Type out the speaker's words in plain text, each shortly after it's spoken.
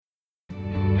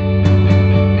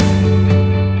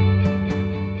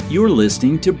You're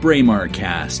listening to Braemar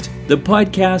Cast, the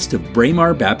podcast of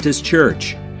Braemar Baptist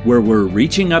Church, where we're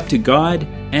reaching up to God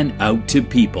and out to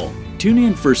people. Tune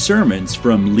in for sermons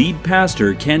from lead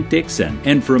pastor Kent Dixon,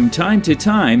 and from time to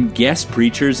time, guest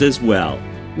preachers as well.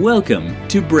 Welcome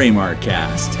to Braemar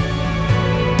Cast.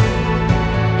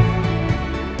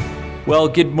 Well,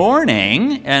 good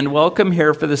morning, and welcome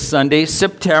here for the Sunday,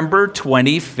 September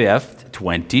 25th,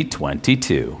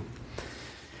 2022.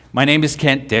 My name is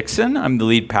Kent Dixon. I'm the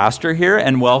lead pastor here,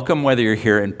 and welcome whether you're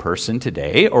here in person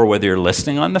today, or whether you're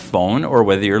listening on the phone, or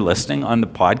whether you're listening on the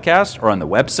podcast or on the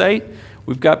website.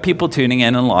 We've got people tuning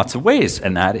in lots of ways,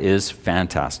 and that is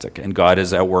fantastic. And God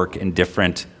is at work in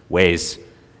different ways,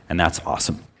 and that's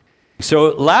awesome. So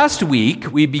last week,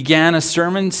 we began a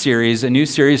sermon series, a new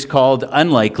series called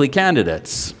Unlikely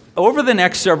Candidates. Over the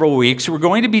next several weeks, we're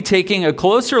going to be taking a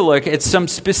closer look at some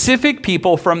specific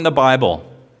people from the Bible.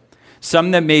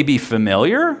 Some that may be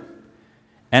familiar,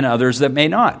 and others that may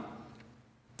not.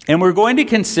 And we're going to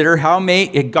consider how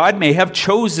God may have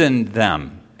chosen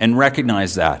them and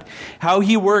recognize that. How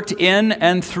he worked in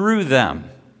and through them.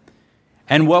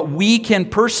 And what we can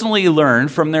personally learn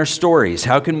from their stories.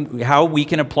 How we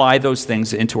can apply those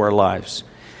things into our lives.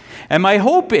 And my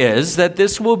hope is that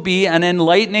this will be an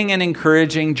enlightening and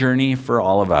encouraging journey for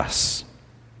all of us.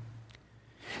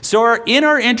 So in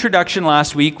our introduction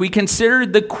last week, we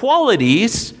considered the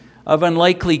qualities of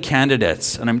unlikely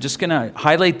candidates. And I'm just going to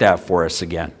highlight that for us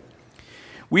again.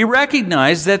 We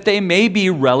recognize that they may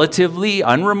be relatively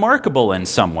unremarkable in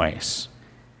some ways.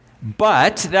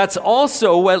 But that's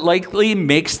also what likely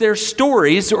makes their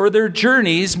stories or their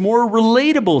journeys more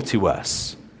relatable to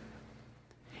us.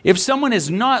 If someone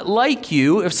is not like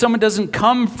you, if someone doesn't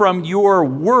come from your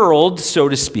world, so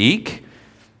to speak,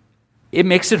 it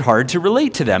makes it hard to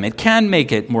relate to them. It can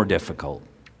make it more difficult.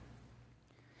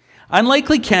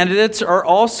 Unlikely candidates are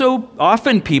also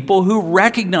often people who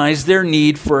recognize their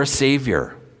need for a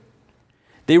Savior.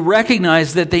 They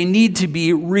recognize that they need to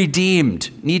be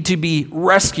redeemed, need to be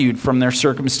rescued from their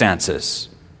circumstances.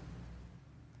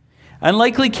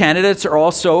 Unlikely candidates are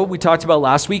also, we talked about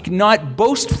last week, not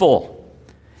boastful.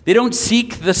 They don't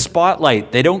seek the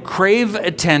spotlight. They don't crave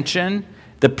attention,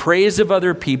 the praise of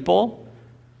other people.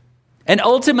 And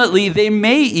ultimately, they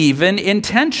may even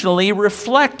intentionally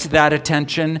reflect that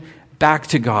attention back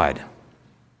to God.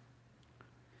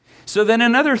 So then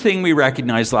another thing we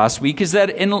recognized last week is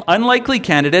that unlikely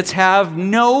candidates have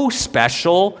no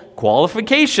special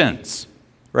qualifications,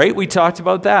 right? We talked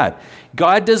about that.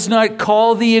 God does not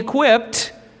call the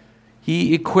equipped,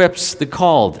 he equips the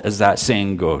called, as that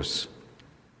saying goes.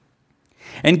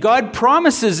 And God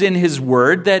promises in his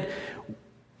word that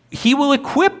he will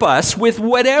equip us with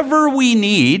whatever we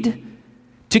need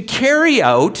to carry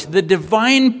out the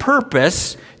divine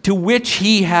purpose to which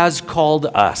he has called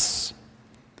us.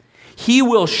 He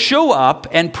will show up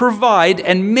and provide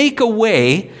and make a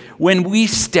way when we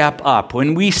step up,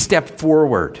 when we step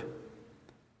forward.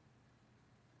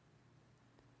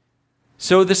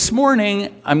 So this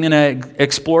morning, I'm going to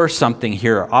explore something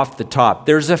here off the top.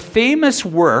 There's a famous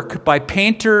work by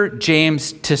painter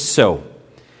James Tissot.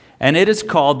 And it is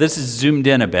called, this is zoomed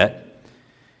in a bit,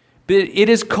 but it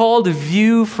is called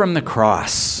View from the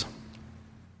Cross.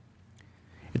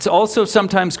 It's also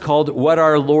sometimes called What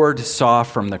Our Lord Saw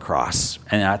from the Cross.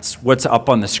 And that's what's up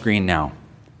on the screen now.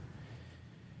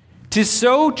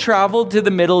 Tissot traveled to the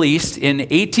Middle East in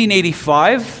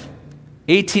 1885,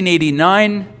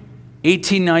 1889,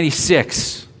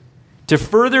 1896 to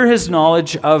further his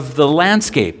knowledge of the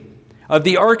landscape, of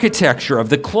the architecture, of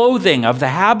the clothing, of the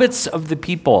habits of the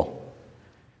people,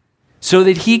 so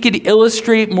that he could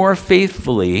illustrate more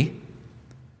faithfully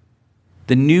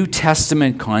the New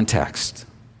Testament context.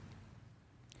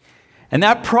 And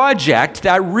that project,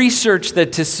 that research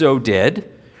that Tissot did,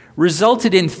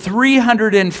 resulted in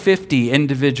 350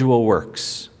 individual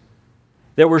works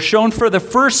that were shown for the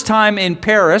first time in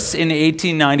Paris in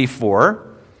 1894,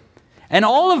 and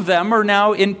all of them are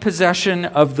now in possession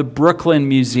of the Brooklyn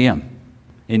Museum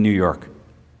in New York.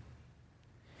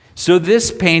 So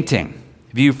this painting,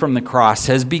 View from the Cross,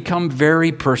 has become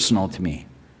very personal to me.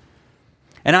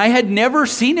 And I had never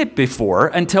seen it before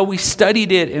until we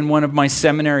studied it in one of my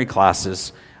seminary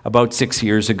classes about 6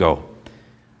 years ago.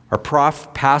 Our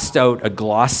prof passed out a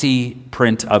glossy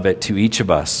print of it to each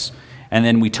of us, and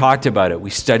then we talked about it. We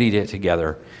studied it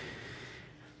together.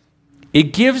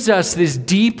 It gives us this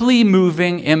deeply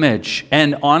moving image,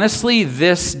 and honestly,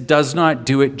 this does not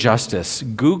do it justice.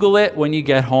 Google it when you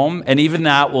get home, and even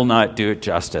that will not do it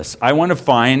justice. I want to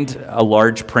find a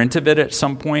large print of it at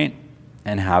some point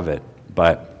and have it,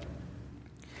 but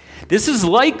This is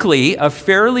likely a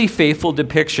fairly faithful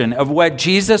depiction of what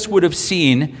Jesus would have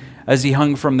seen as he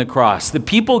hung from the cross. The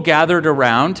people gathered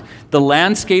around, the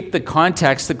landscape, the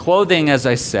context, the clothing, as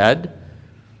I said.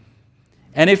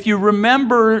 And if you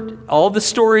remember all the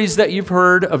stories that you've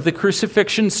heard of the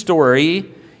crucifixion story,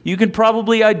 you can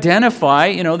probably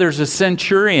identify, there's a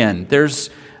centurion, there's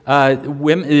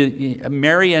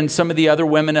Mary and some of the other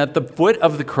women at the foot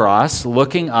of the cross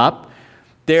looking up.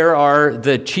 There are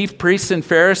the chief priests and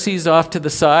Pharisees off to the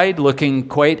side looking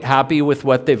quite happy with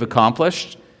what they've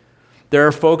accomplished. There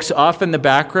are folks off in the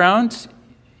background.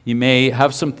 You may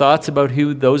have some thoughts about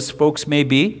who those folks may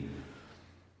be.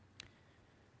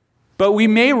 But we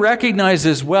may recognize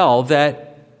as well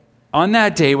that on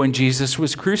that day when Jesus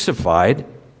was crucified,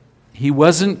 he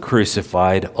wasn't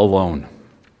crucified alone.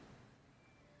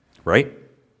 Right?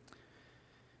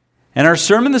 And our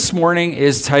sermon this morning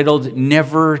is titled,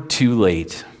 Never Too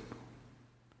Late.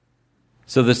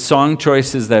 So the song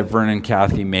choices that Vern and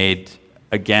Kathy made,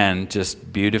 again,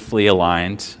 just beautifully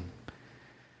aligned.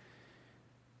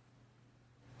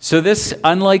 So this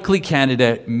unlikely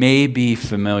candidate may be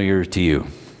familiar to you.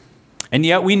 And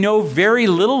yet we know very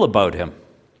little about him.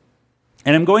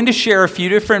 And I'm going to share a few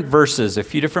different verses, a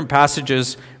few different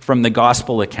passages from the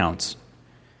gospel accounts.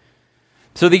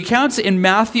 So the accounts in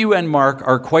Matthew and Mark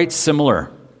are quite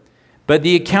similar, but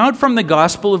the account from the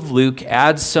Gospel of Luke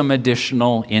adds some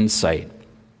additional insight.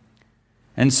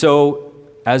 And so,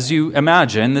 as you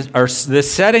imagine, the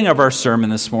setting of our sermon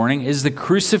this morning is the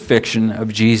crucifixion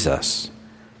of Jesus.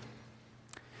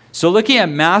 So looking at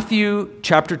Matthew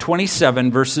chapter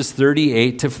 27, verses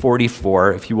 38 to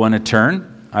 44, if you want to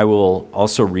turn, I will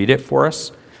also read it for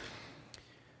us.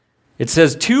 It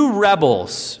says, 2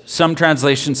 rebels, some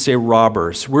translations say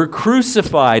robbers, were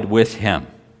crucified with him,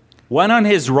 one on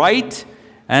his right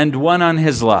and one on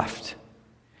his left.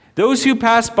 Those who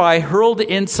passed by hurled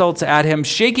insults at him,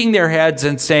 shaking their heads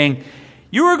and saying,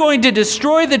 "You are going to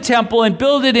destroy the temple and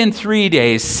build it in 3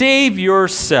 days. Save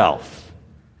yourself.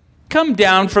 Come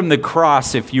down from the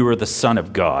cross if you are the Son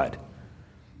of God."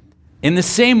 In the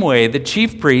same way, the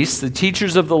chief priests, the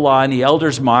teachers of the law, and the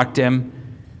elders mocked him.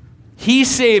 "He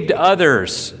saved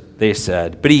others," they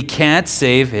said, "but he can't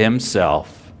save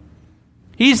himself.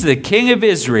 He's the King of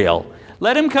Israel.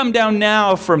 Let him come down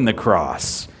now from the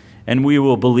cross, and we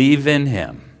will believe in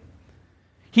him.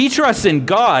 He trusts in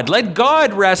God. Let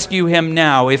God rescue him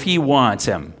now if he wants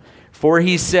him. For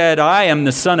he said, 'I am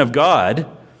the Son of God.'"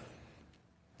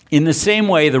 In the same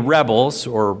way, the rebels,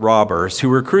 or robbers, who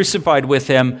were crucified with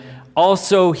him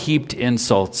also heaped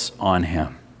insults on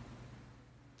him.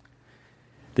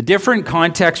 The different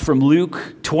context from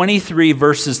Luke 23,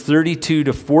 verses 32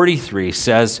 to 43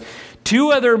 says, 2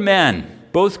 other men,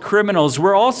 both criminals,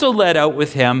 were also led out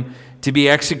with him to be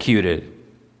executed.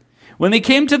 When they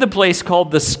came to the place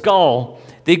called the Skull,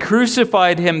 they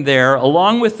crucified him there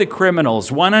along with the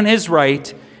criminals, one on his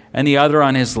right and the other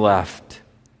on his left.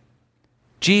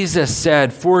 Jesus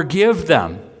said, "Forgive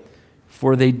them,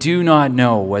 for they do not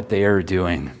know what they are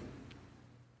doing."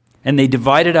 And they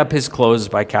divided up his clothes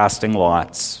by casting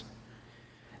lots.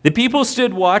 The people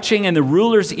stood watching, and the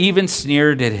rulers even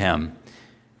sneered at him.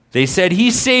 They said, "He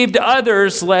saved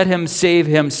others, let him save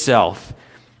himself,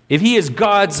 if he is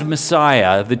God's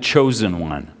Messiah, the chosen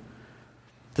one."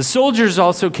 The soldiers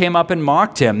also came up and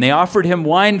mocked him. They offered him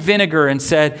wine vinegar and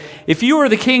said, "If you are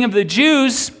the king of the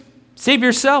Jews, save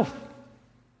yourself."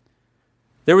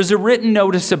 There was a written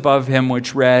notice above him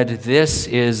which read, "This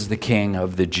is the King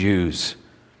of the Jews."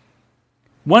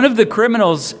 One of the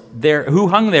criminals there who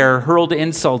hung there hurled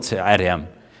insults at him.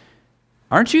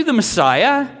 "Aren't you the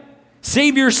Messiah?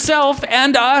 Save yourself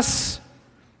and us."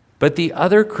 But the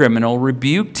other criminal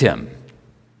rebuked him.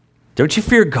 "Don't you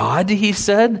fear God?" he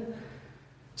said.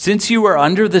 "Since you are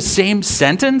under the same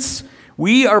sentence,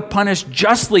 we are punished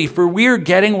justly, for we are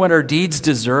getting what our deeds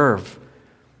deserve.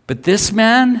 But this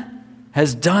man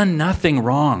has done nothing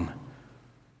wrong."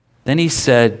 Then he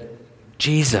said,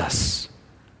 "Jesus,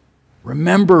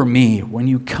 remember me when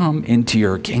you come into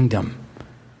your kingdom."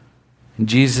 And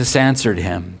Jesus answered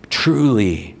him,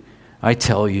 "Truly, I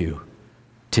tell you,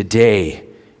 today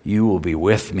you will be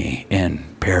with me in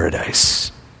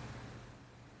paradise."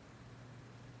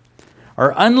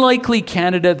 Our unlikely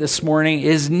candidate this morning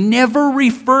is never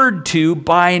referred to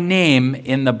by name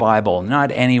in the Bible,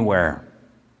 not anywhere.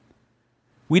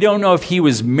 We don't know if he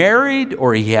was married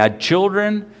or he had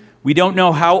children. We don't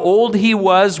know how old he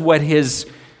was,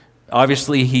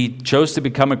 obviously he chose to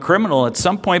become a criminal at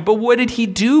some point, but what did he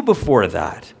do before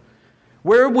that?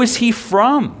 Where was he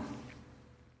from?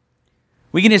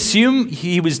 We can assume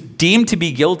he was deemed to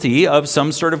be guilty of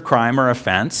some sort of crime or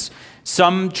offense,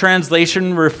 Some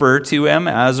translation refer to him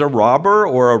as a robber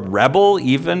or a rebel,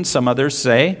 even, some others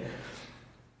say.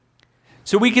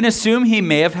 So we can assume he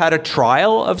may have had a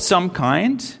trial of some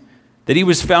kind, that he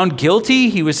was found guilty.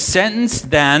 He was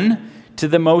sentenced then to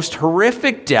the most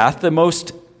horrific death, the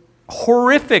most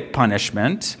horrific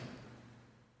punishment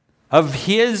of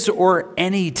his or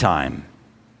any time: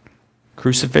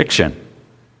 crucifixion.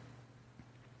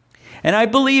 And I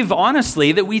believe,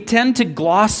 honestly, that we tend to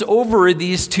gloss over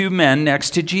these two men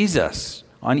next to Jesus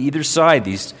on either side,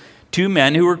 these two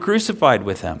men who were crucified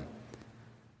with him.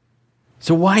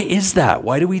 So why is that?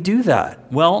 Why do we do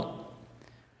that? Well,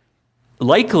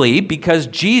 likely because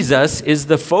Jesus is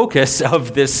the focus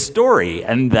of this story,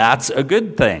 and that's a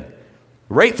good thing.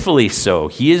 Rightfully so.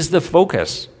 He is the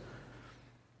focus.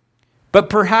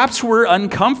 But perhaps we're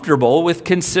uncomfortable with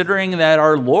considering that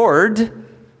our Lord,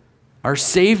 our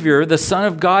Savior, the Son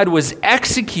of God, was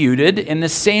executed in the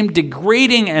same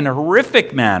degrading and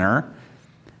horrific manner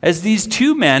as these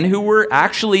two men who were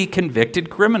actually convicted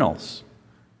criminals.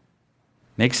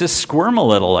 Makes us squirm a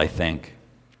little, I think.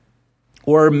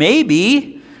 Or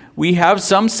maybe we have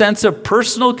some sense of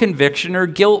personal conviction or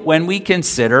guilt when we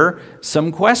consider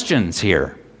some questions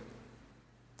here.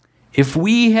 If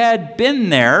we had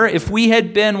been there, if we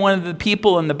had been one of the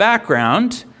people in the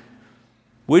background,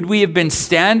 would we have been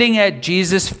standing at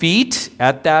Jesus' feet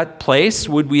at that place?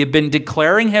 Would we have been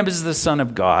declaring him as the Son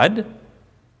of God? There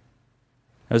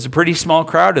was a pretty small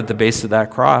crowd at the base of that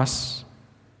cross.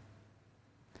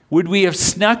 Would we have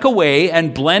snuck away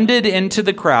and blended into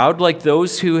the crowd like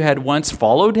those who had once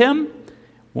followed him,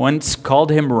 once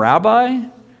called him rabbi?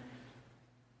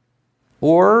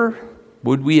 Or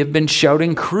would we have been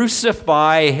shouting,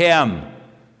 "Crucify him,"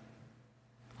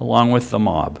 along with the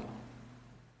mob?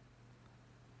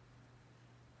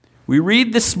 We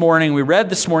read this morning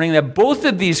that both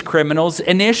of these criminals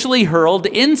initially hurled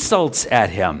insults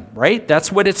at him, right?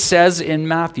 That's what it says in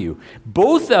Matthew.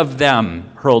 Both of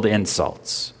them hurled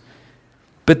insults.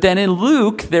 But then in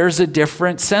Luke, there's a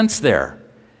different sense there,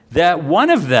 that one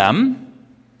of them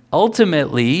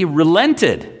ultimately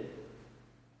relented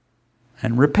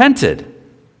and repented.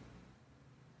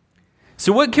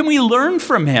 So what can we learn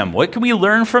from him? What can we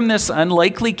learn from this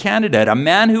unlikely candidate, a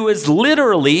man who is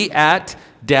literally at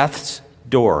death's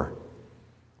door?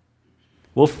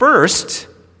 Well, first,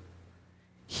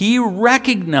 he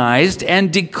recognized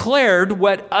and declared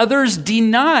what others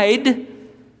denied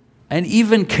and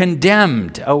even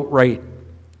condemned outright.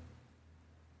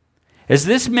 As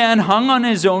this man hung on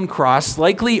his own cross,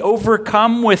 likely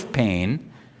overcome with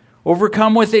pain,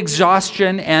 overcome with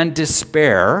exhaustion and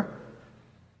despair,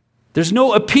 there's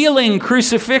no appealing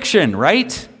crucifixion,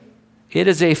 right? It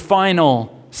is a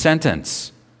final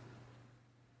sentence.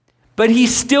 But he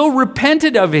still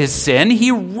repented of his sin.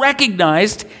 He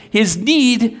recognized his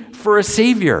need for a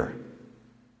Savior.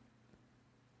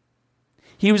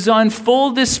 He was on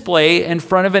full display in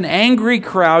front of an angry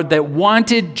crowd that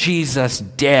wanted Jesus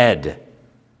dead.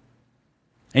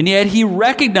 And yet he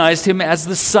recognized him as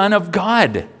the Son of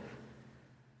God.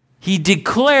 He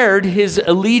declared his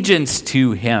allegiance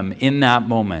to him in that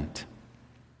moment.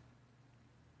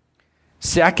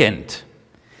 Second,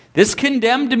 this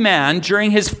condemned man, during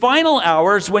his final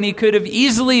hours when he could have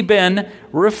easily been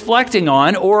reflecting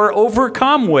on or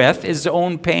overcome with his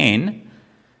own pain,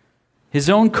 his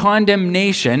own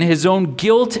condemnation, his own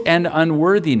guilt and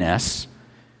unworthiness,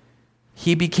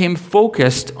 he became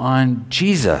focused on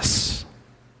Jesus.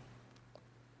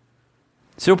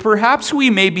 So perhaps we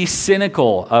may be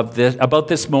cynical about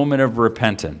this moment of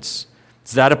repentance.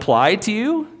 Does that apply to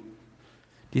you?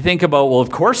 Do you think about, well,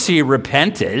 of course he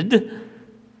repented.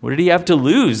 What did he have to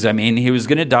lose? I mean, he was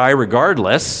going to die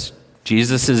regardless.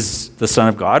 Jesus is the Son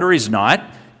of God or he's not.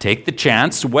 Take the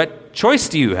chance. What choice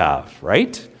do you have,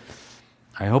 right?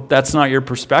 I hope that's not your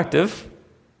perspective.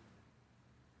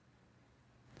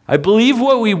 I believe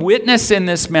what we witness in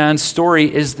this man's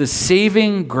story is the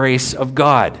saving grace of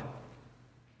God.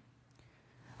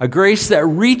 A grace that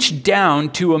reached down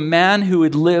to a man who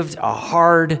had lived a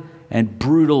hard and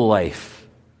brutal life.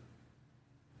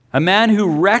 A man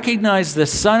who recognized the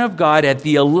Son of God at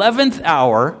the 11th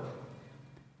hour,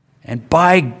 and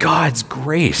by God's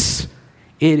grace,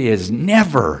 it is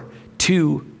never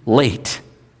too late.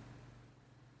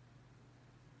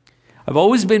 I've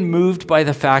always been moved by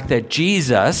the fact that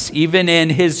Jesus, even in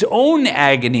his own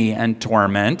agony and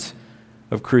torment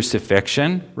of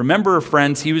crucifixion, remember,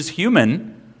 friends, he was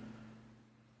human,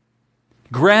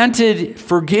 granted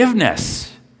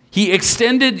forgiveness. He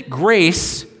extended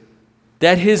grace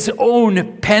that his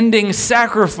own pending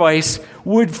sacrifice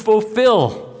would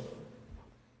fulfill.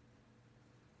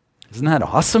 Isn't that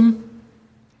awesome?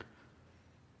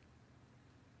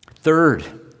 Third,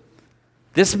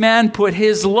 this man put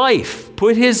his life,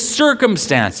 put his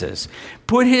circumstances,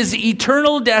 put his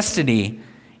eternal destiny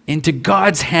into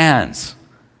God's hands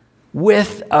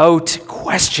without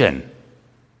question.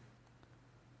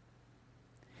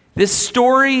 This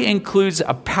story includes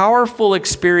a powerful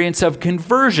experience of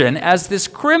conversion as this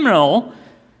criminal,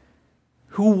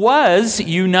 who was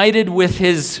united with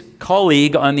his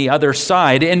colleague on the other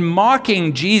side in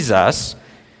mocking Jesus,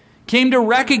 came to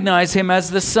recognize him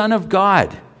as the Son of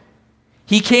God.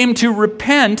 He came to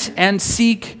repent and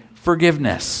seek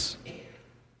forgiveness.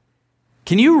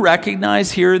 Can you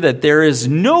recognize here that there is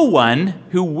no one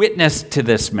who witnessed to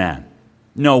this man?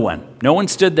 No one. No one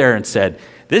stood there and said,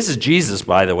 "This is Jesus,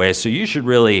 by the way, so you should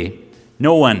really..."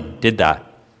 No one did that.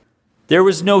 There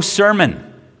was no sermon.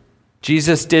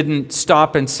 Jesus didn't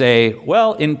stop and say,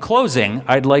 "Well, in closing,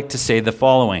 I'd like to say the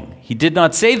following." He did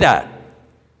not say that.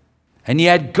 And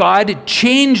yet God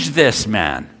changed this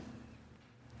man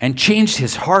and changed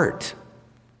his heart.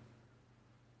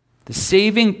 The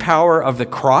saving power of the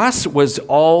cross was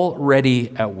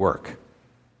already at work.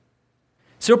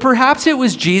 So perhaps it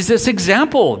was Jesus'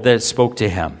 example that spoke to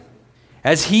him.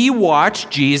 As he watched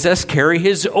Jesus carry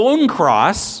his own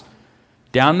cross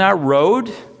down that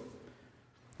road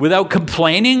without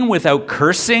complaining, without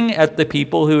cursing at the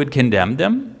people who had condemned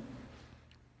him.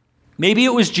 Maybe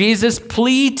it was Jesus'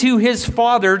 plea to his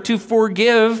Father to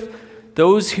forgive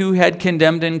those who had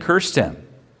condemned and cursed him.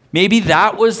 Maybe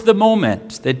that was the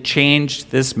moment that changed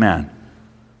this man.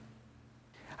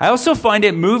 I also find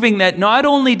it moving that not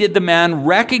only did the man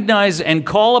recognize and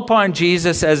call upon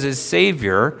Jesus as his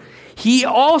Savior, he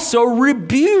also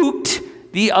rebuked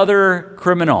the other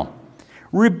criminal.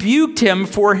 Rebuked him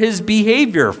for his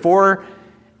behavior, for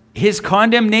his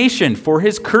condemnation, for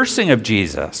his cursing of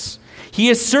Jesus. He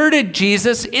asserted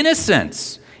Jesus'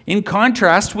 innocence in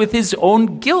contrast with his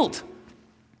own guilt.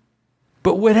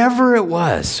 But whatever it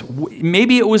was,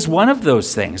 maybe it was one of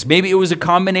those things. Maybe it was a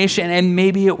combination, and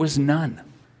maybe it was none.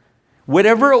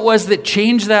 Whatever it was that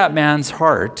changed that man's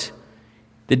heart,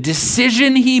 the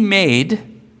decision he made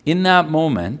in that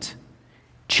moment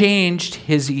changed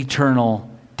his eternal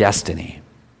destiny.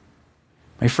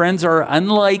 My friends, our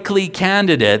unlikely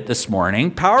candidate this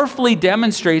morning powerfully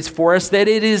demonstrates for us that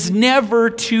it is never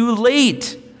too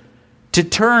late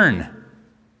to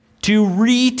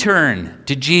return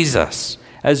to Jesus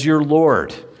as your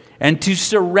Lord and to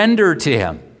surrender to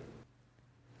him.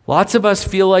 Lots of us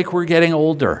feel like we're getting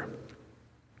older.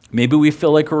 Maybe we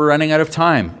feel like we're running out of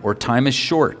time or time is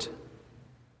short.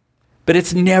 But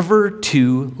it's never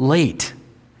too late.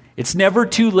 It's never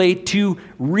too late to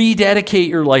rededicate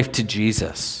your life to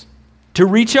Jesus, to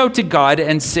reach out to God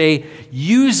and say,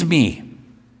 use me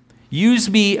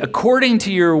according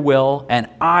to your will, and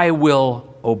I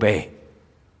will obey.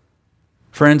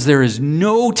 Friends, there is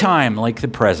no time like the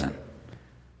present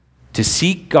to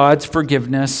seek God's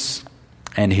forgiveness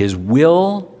and his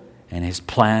will and his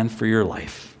plan for your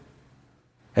life.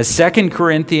 As 2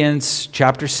 Corinthians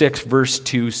chapter 6, verse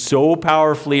 2 so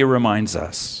powerfully reminds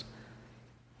us,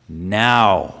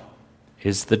 now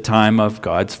is the time of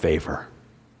God's favor.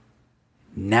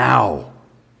 Now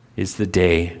is the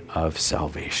day of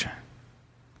salvation.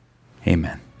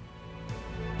 Amen.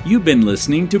 You've been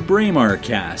listening to Braemar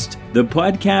Cast, the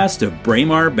podcast of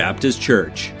Braemar Baptist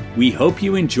Church. We hope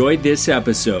you enjoyed this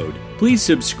episode. Please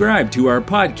subscribe to our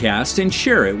podcast and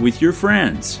share it with your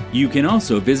friends. You can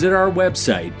also visit our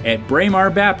website at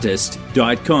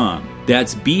braemarbaptist.com.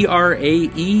 That's BRAEMAR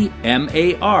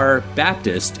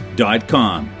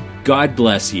Baptist.com. God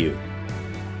bless you.